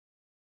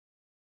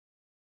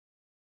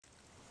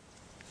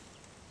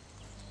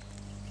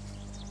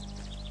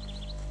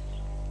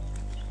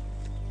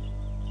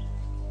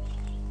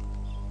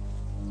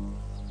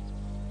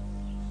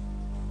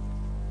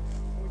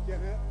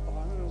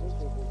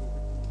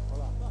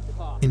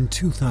In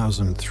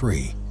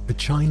 2003, a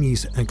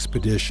Chinese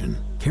expedition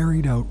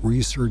carried out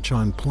research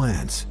on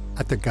plants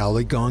at the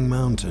Gaoligong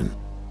Mountain.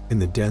 In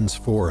the dense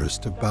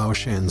forest of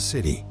Baoshan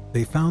city,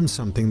 they found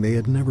something they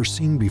had never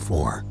seen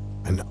before,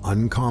 an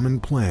uncommon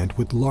plant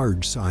with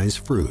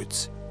large-sized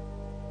fruits.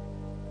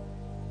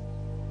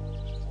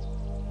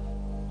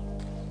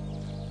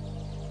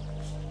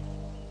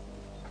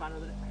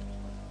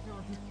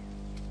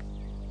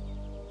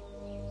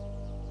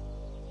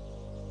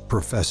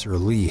 Professor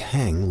Li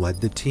Heng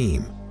led the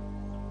team.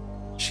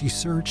 She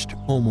searched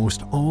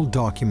almost all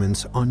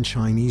documents on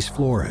Chinese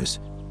floras,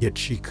 yet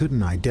she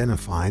couldn't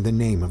identify the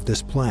name of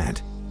this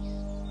plant.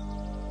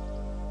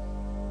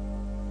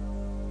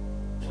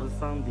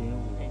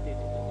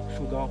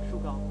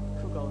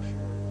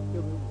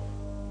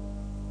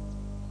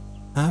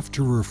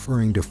 After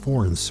referring to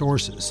foreign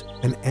sources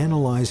and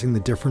analyzing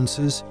the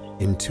differences,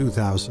 in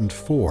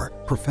 2004,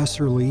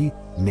 Professor Li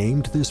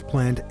named this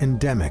plant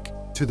endemic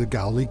to the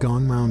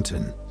Gaoligong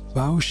Mountain,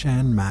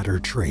 Baoshan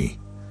Maddertree.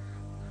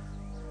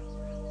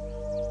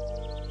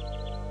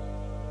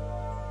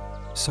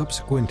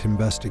 Subsequent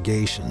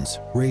investigations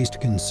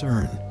raised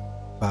concern.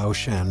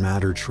 Baoshan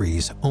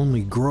maddertrees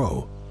only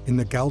grow in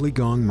the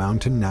Gaoligong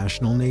Mountain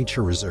National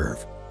Nature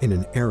Reserve in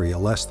an area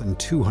less than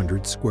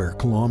 200 square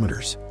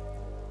kilometers.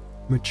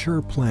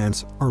 Mature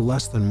plants are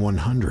less than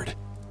 100.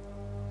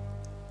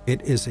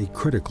 It is a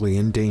critically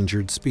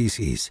endangered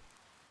species.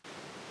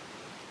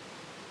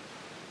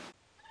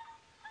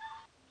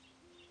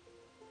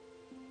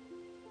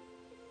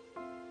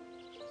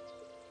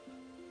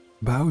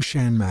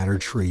 Baoshan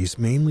maddertrees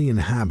mainly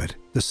inhabit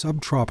the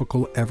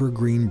subtropical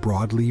evergreen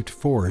broadleaved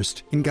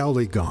forest in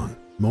Gaoligong.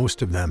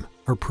 Most of them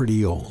are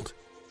pretty old.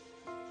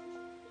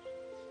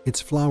 Its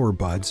flower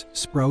buds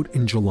sprout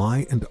in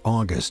July and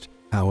August.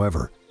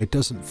 However, it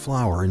doesn't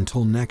flower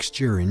until next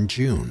year in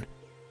June.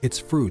 Its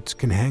fruits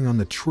can hang on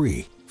the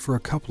tree for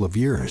a couple of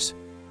years.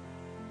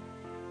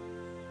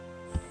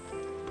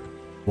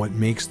 What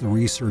makes the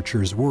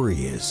researchers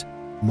worry is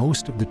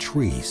most of the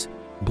trees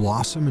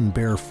blossom and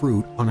bear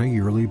fruit on a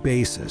yearly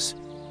basis,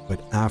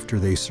 but after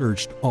they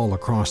searched all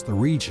across the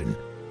region,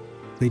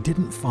 they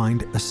didn't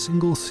find a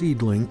single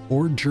seedling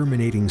or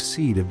germinating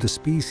seed of the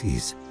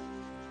species.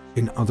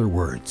 In other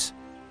words,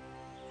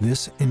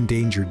 this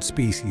endangered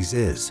species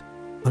is,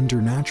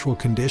 under natural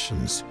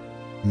conditions,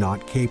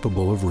 not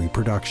capable of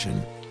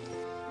reproduction.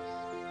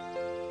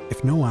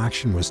 If no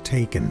action was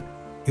taken,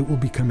 it will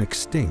become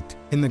extinct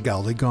in the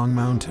Gaoligong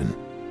Mountain,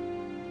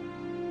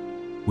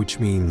 which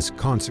means,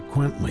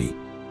 consequently,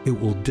 it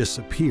will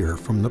disappear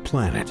from the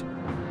planet.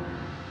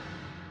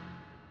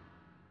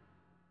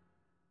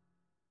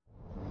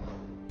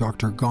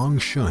 Dr. Gong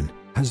Shun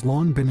has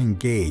long been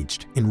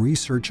engaged in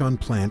research on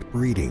plant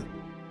breeding.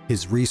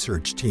 His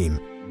research team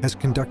has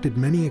conducted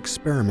many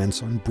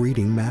experiments on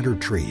breeding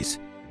maddertrees.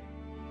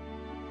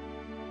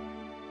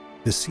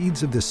 The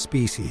seeds of this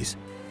species,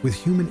 with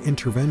human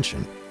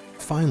intervention,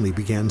 finally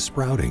began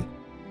sprouting.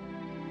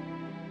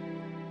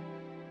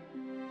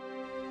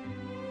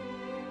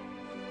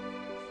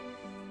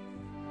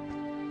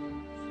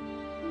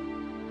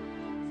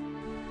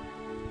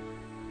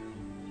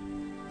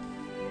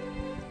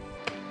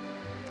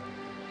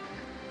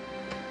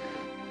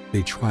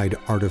 They tried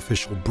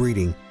artificial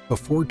breeding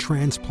before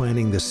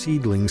transplanting the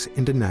seedlings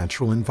into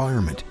natural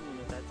environment.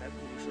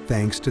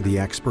 Thanks to the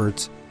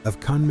experts of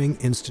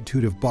Kunming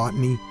Institute of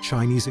Botany,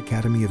 Chinese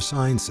Academy of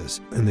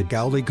Sciences, and the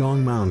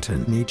Gaoligong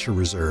Mountain Nature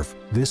Reserve,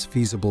 this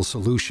feasible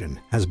solution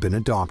has been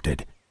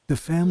adopted. The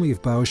family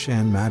of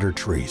Baoshan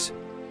maddertrees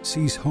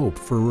sees hope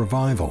for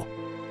revival.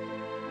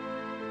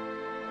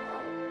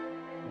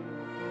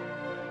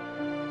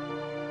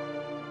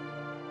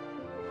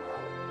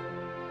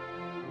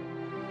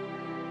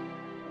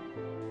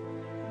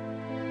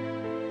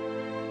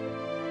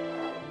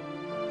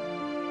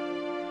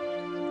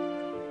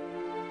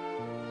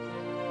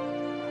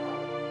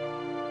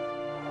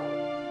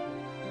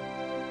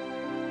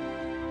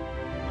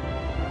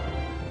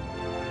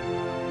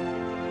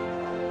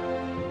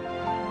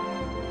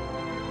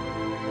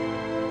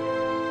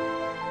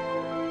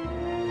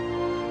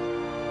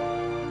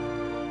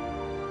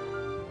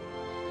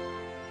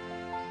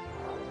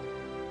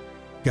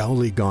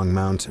 Gaoligong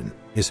Mountain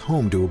is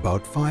home to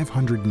about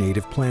 500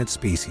 native plant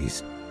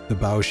species. The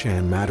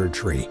Baoshan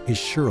maddertree is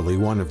surely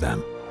one of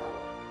them.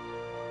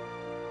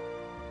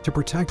 To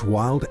protect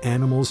wild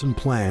animals and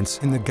plants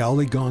in the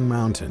Gaoligong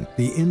Mountain,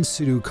 the In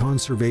Situ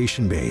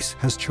Conservation Base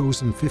has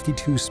chosen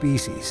 52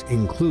 species,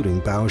 including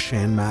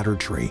Baoshan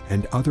maddertree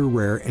and other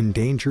rare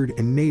endangered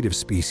and native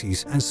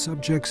species as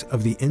subjects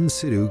of the In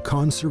Situ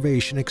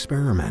Conservation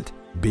Experiment.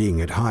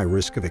 Being at high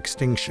risk of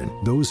extinction,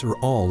 those are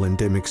all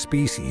endemic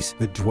species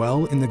that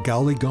dwell in the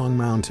Gaoligong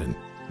Mountain.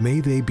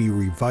 May they be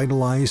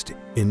revitalized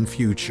in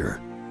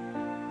future.